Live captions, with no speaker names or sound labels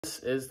This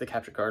is the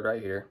capture card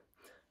right here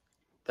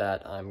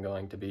that I'm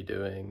going to be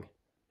doing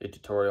a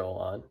tutorial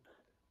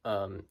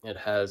on. It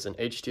has an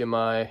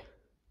HDMI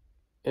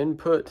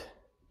input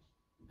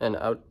and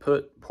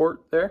output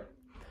port there,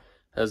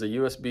 has a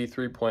USB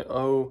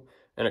 3.0,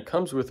 and it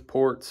comes with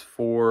ports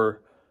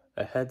for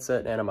a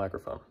headset and a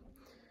microphone.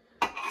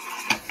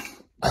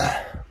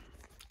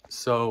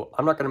 So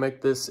I'm not going to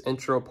make this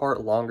intro part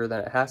longer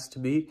than it has to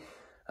be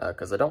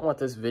because I don't want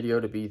this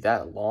video to be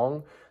that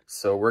long,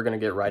 so we're going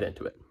to get right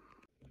into it.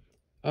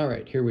 All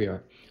right, here we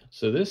are.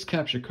 So this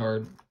capture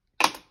card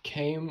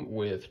came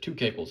with two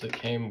cables. It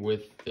came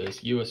with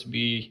this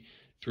USB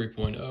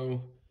 3.0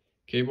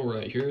 cable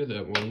right here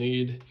that we'll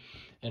need,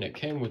 and it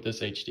came with this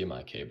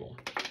HDMI cable.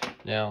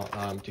 Now,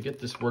 to get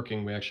this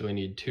working, we actually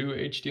need two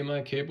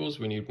HDMI cables.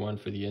 We need one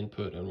for the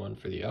input and one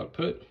for the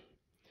output.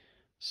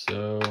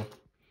 So,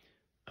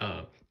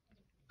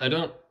 I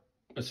don't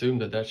assume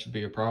that that should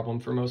be a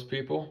problem for most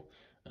people,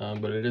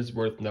 but it is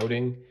worth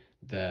noting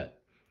that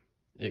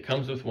it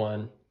comes with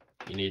one,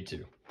 you need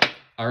two.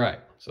 All right,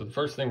 so the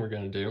first thing we're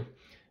going to do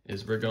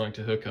is we're going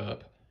to hook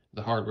up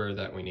the hardware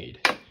that we need.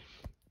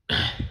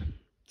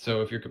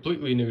 So if you're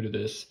completely new to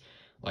this,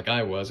 like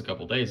I was a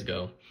couple days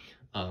ago,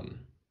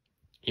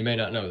 you may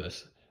not know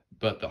this,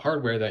 but the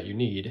hardware that you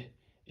need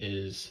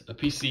is a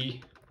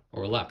PC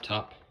or a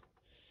laptop,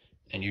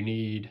 and you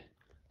need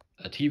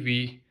a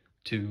TV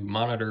to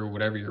monitor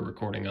whatever you're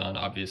recording on,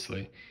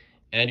 obviously,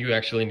 and you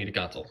actually need a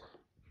console.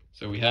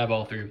 So we have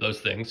all three of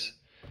those things,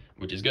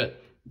 which is good.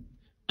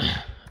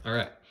 All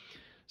right,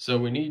 so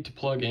we need to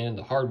plug in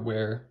the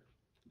hardware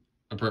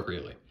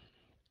appropriately.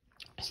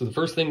 So the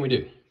first thing we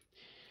do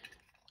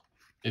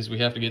is we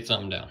have to get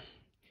something down.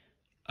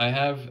 I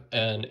have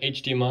an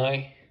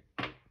HDMI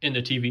in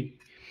the TV,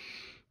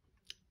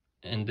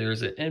 and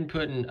there's an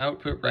input and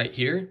output right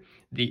here.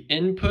 The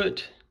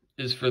input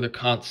is for the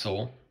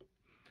console,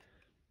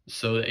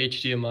 so the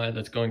HDMI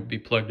that's going to be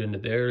plugged into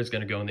there is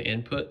going to go in the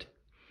input,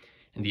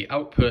 and the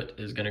output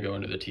is going to go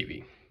into the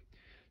TV.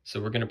 So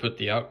we're going to put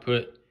the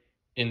output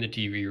in the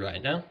TV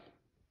right now.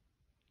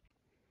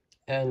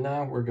 And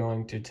now we're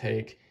going to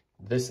take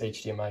this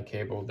HDMI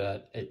cable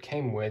that it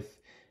came with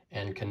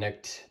and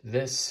connect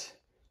this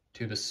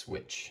to the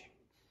switch.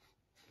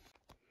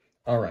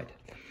 All right,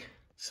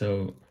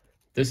 so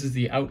this is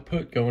the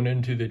output going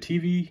into the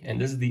TV, and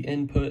this is the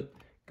input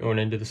going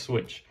into the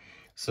switch.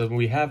 So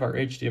we have our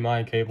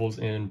HDMI cables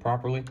in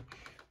properly.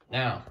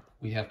 Now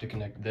we have to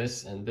connect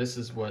this, and this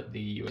is what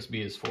the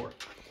USB is for.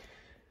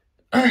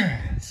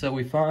 So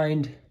we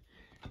find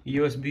the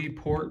USB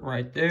port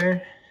right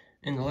there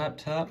in the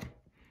laptop.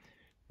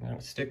 I'm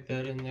gonna stick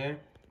that in there.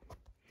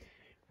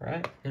 All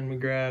right, and we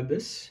grab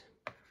this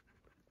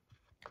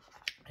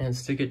and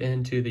stick it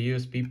into the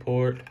USB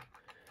port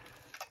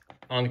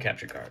on the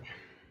capture card.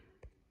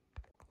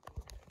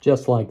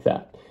 Just like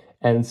that.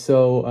 And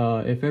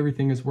so if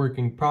everything is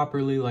working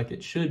properly like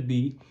it should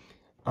be,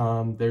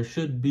 there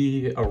should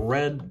be a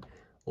red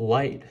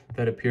light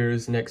that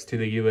appears next to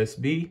the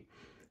USB,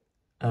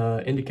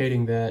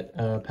 indicating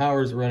that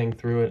power is running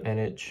through it and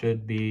it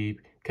should be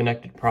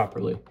connected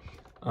properly.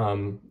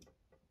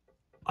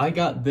 I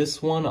got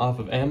this one off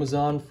of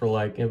Amazon for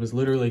like, it was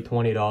literally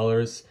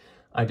 $20.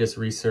 I just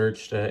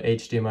researched a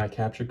HDMI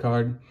capture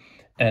card,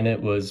 and it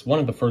was one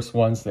of the first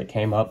ones that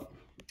came up.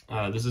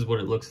 This is what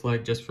it looks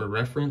like, just for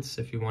reference,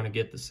 if you want to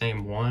get the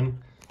same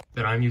one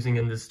that I'm using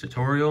in this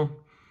tutorial,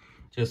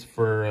 just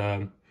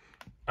for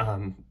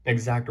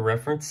exact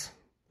reference.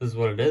 This is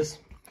what it is.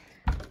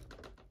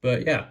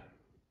 But yeah,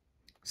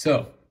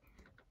 so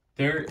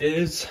there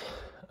is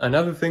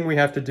another thing we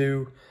have to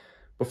do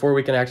before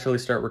we can actually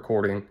start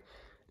recording,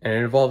 and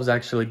it involves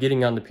actually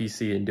getting on the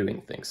PC and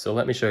doing things. So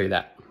let me show you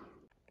that.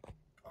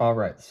 All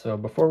right, so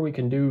before we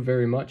can do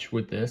very much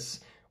with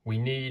this, we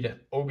need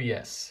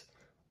OBS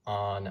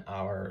on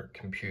our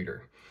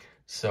computer.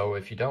 So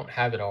if you don't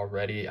have it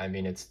already, I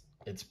mean, it's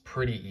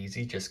pretty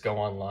easy. Just go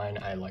online.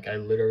 I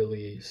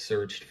literally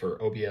searched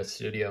for OBS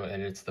Studio,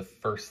 and it's the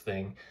first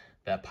thing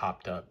that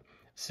popped up.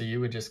 So you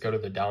would just go to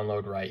the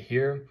download right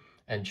here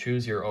and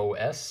choose your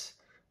OS.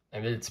 I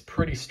mean, it's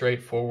pretty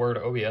straightforward.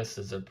 OBS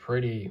is a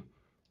pretty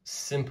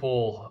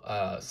simple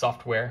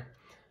software,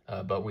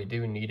 but we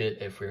do need it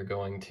if we're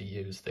going to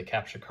use the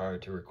capture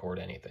card to record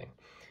anything.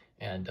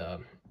 And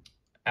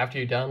after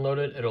you download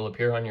it, it'll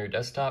appear on your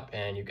desktop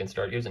and you can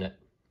start using it.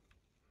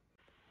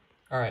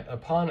 All right,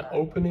 upon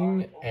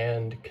opening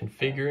and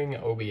configuring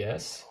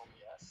OBS,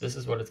 this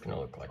is what it's going to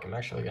look like. I'm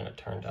actually going to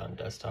turn down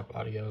desktop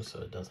audio so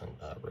it doesn't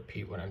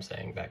repeat what I'm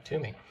saying back to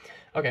me.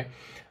 Okay,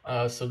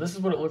 so this is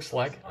what it looks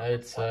like.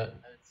 It's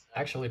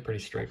actually pretty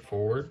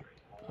straightforward.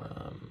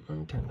 Let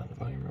me turn down the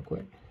volume real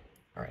quick.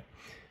 All right,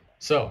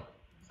 so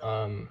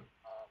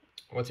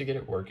once you get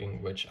it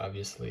working, which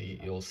obviously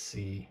you'll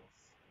see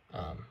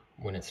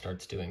when it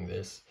starts doing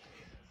this,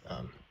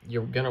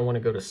 you're going to want to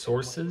go to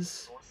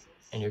sources,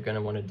 and you're going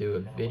to want to do a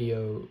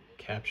video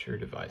capture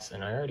device.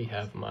 And I already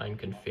have mine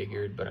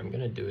configured, but I'm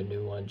going to do a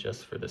new one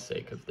just for the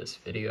sake of this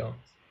video.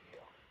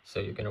 So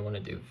you're going to want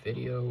to do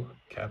video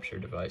capture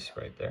device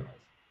right there.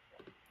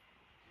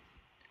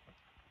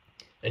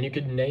 And you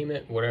could name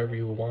it whatever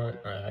you want.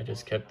 I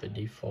just kept the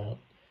default.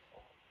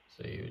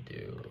 So you would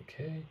do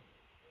okay.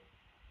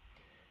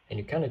 And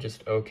you kind of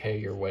just okay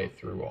your way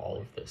through all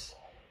of this.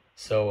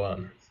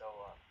 So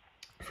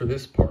for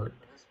this part,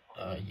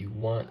 you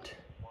want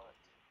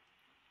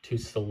to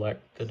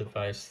select the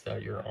device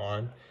that you're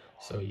on.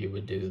 So you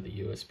would do the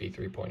USB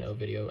 3.0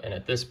 video. And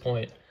at this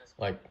point,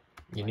 like,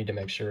 you need to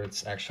make sure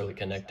it's actually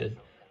connected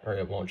or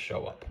it won't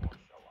show up.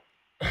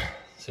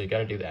 So you got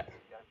to do that.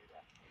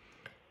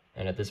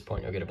 And at this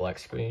point, you'll get a black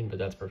screen, but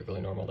that's perfectly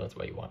normal. That's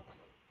what you want.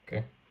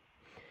 Okay.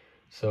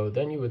 So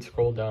then you would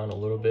scroll down a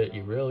little bit.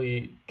 You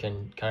really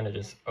can kind of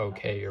just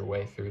okay your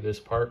way through this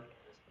part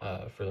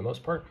for the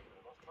most part.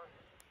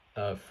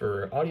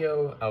 For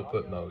audio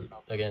output mode,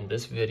 again,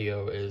 this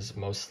video is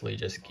mostly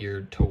just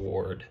geared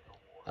toward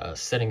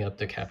setting up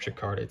the capture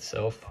card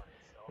itself.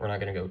 We're not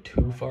going to go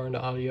too far into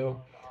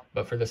audio,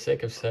 but for the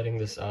sake of setting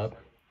this up,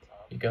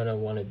 you're going to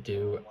want to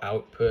do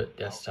output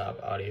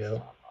desktop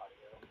audio,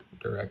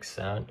 direct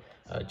sound.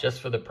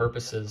 Just for the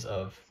purposes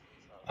of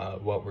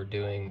what we're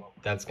doing,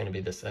 that's going to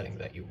be the setting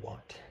that you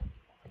want.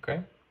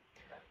 Okay?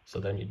 So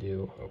then you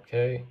do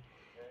okay.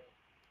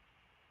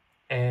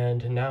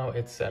 And now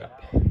it's set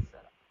up.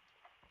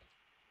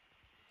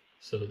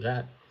 So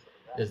that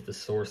is the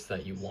source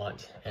that you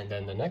want. And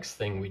then the next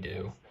thing we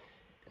do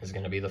is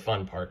going to be the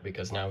fun part,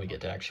 because now we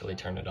get to actually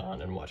turn it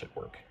on and watch it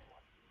work.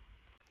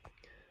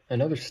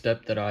 Another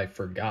step that I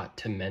forgot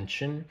to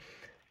mention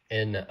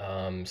in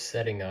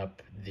setting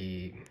up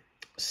the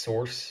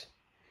source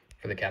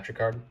for the capture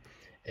card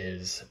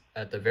is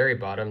at the very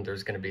bottom,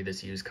 there's going to be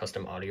this use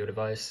custom audio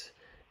device,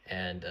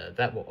 and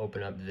that will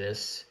open up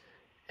this,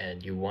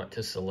 and you want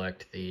to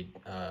select the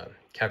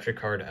capture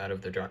card out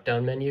of the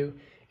drop-down menu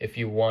if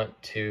you want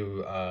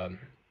to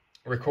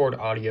record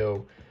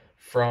audio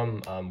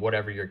from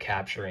whatever you're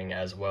capturing,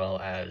 as well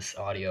as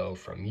audio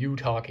from you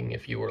talking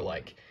if you were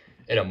like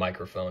in a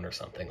microphone or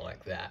something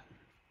like that.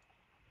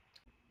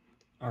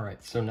 All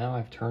right, so now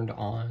I've turned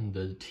on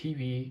the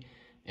TV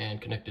and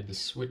connected the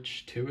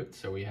switch to it.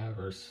 So we have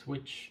our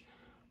switch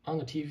on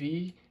the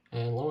TV,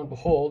 and lo and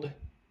behold,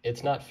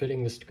 it's not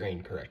fitting the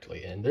screen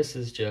correctly. And this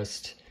is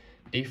just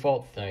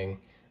default thing.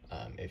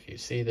 If you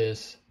see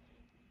this,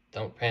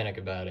 don't panic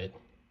about it.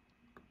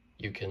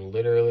 You can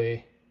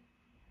literally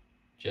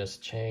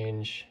just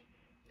change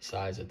the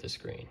size of the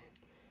screen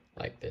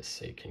like this,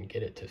 so you can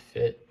get it to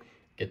fit,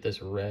 get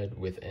this red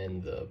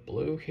within the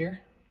blue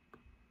here.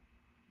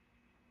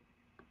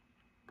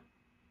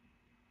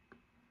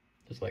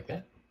 Just like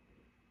that.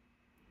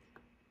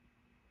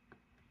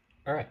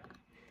 All right,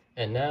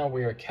 and now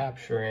we are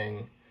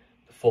capturing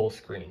the full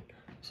screen.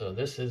 So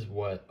this is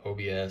what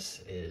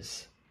OBS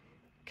is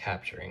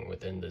capturing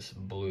within this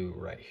blue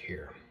right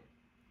here.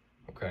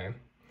 Okay,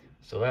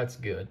 so that's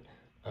good.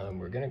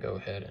 We're gonna go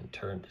ahead and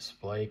turn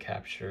display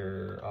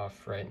capture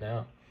off right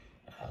now,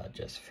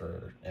 just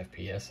for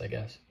FPS, I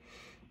guess.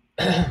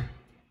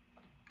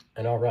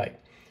 And all right,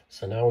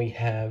 so now we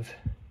have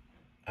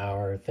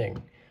our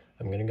thing.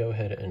 I'm gonna go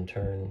ahead and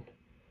turn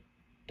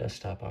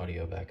desktop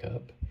audio back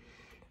up.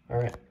 All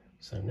right,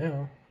 so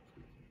now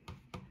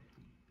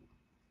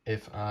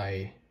if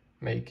I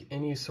make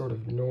any sort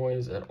of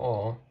noise at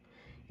all,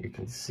 you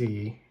can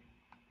see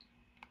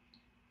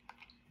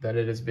that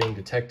it is being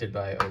detected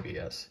by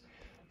OBS.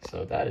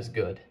 So that is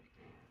good.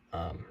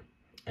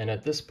 And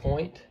at this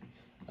point,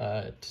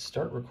 to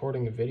start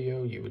recording a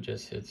video, you would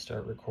just hit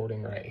start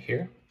recording right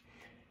here.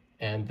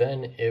 And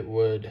then it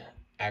would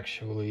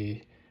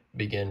actually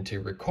begin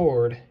to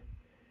record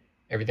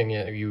everything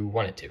you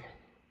want it to.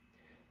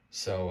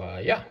 So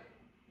yeah.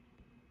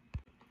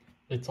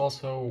 It's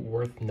also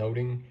worth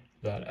noting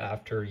that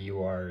after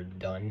you are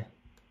done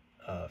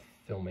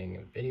filming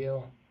a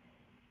video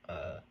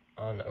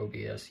on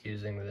OBS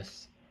using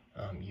this,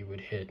 you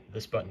would hit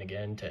this button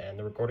again to end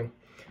the recording.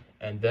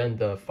 And then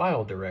the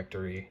file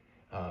directory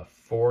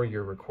for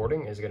your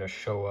recording is going to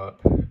show up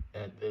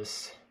at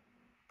this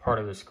part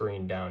of the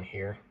screen down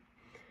here.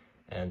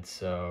 And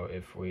so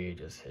if we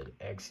just hit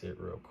exit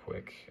real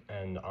quick,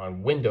 and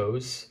on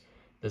Windows,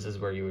 this is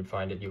where you would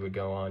find it. You would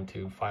go on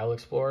to File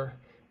Explorer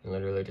and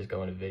literally just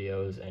go into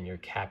videos, and your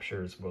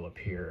captures will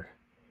appear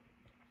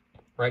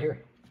right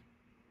here.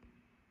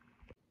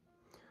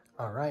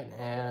 All right,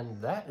 and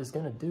that is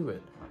gonna do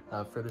it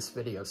for this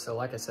video. So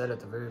like I said at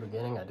the very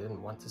beginning, I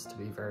didn't want this to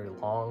be very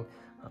long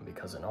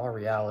because in all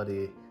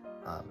reality,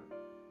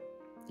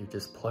 you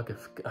just plug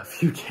a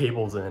few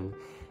cables in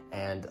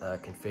and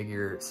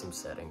configure some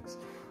settings.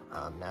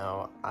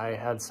 Now, I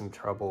had some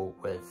trouble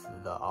with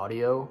the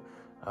audio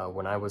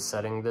when I was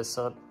setting this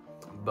up,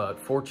 but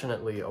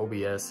fortunately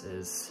OBS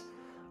is,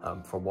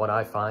 from what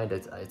I find,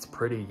 it's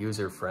pretty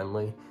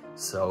user-friendly.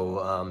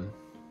 So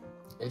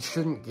it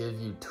shouldn't give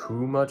you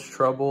too much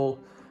trouble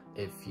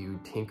if you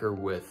tinker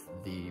with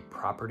the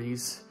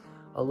properties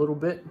a little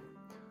bit.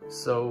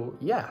 So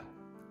yeah,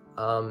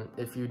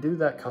 if you do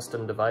that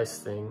custom device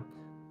thing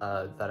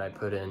that I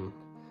put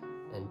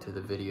into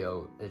the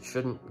video, it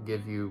shouldn't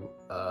give you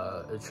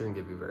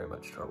very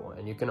much trouble.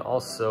 And you can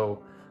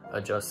also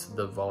adjust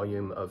the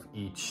volume of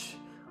each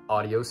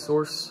audio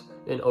source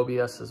in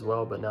OBS as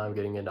well, but now I'm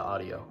getting into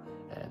audio.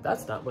 And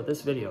that's not what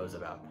this video is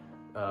about,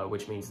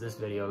 which means this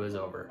video is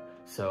over.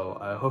 So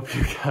I hope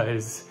you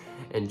guys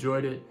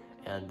enjoyed it,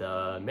 and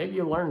maybe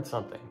you learned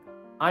something.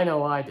 I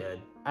know I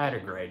did. I had a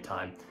great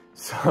time.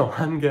 So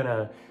I'm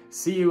gonna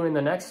see you in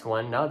the next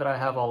one. Now that I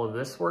have all of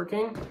this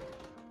working,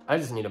 I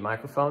just need a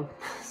microphone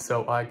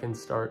so I can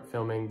start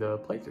filming the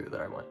playthrough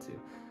that I want to.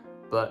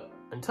 But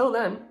until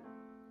then,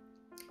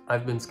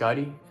 I've been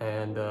Scotty,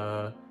 and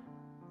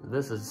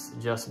this has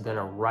just been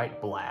a right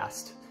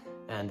blast.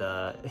 And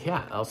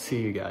yeah, I'll see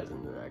you guys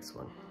in the next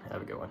one.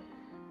 Have a good one.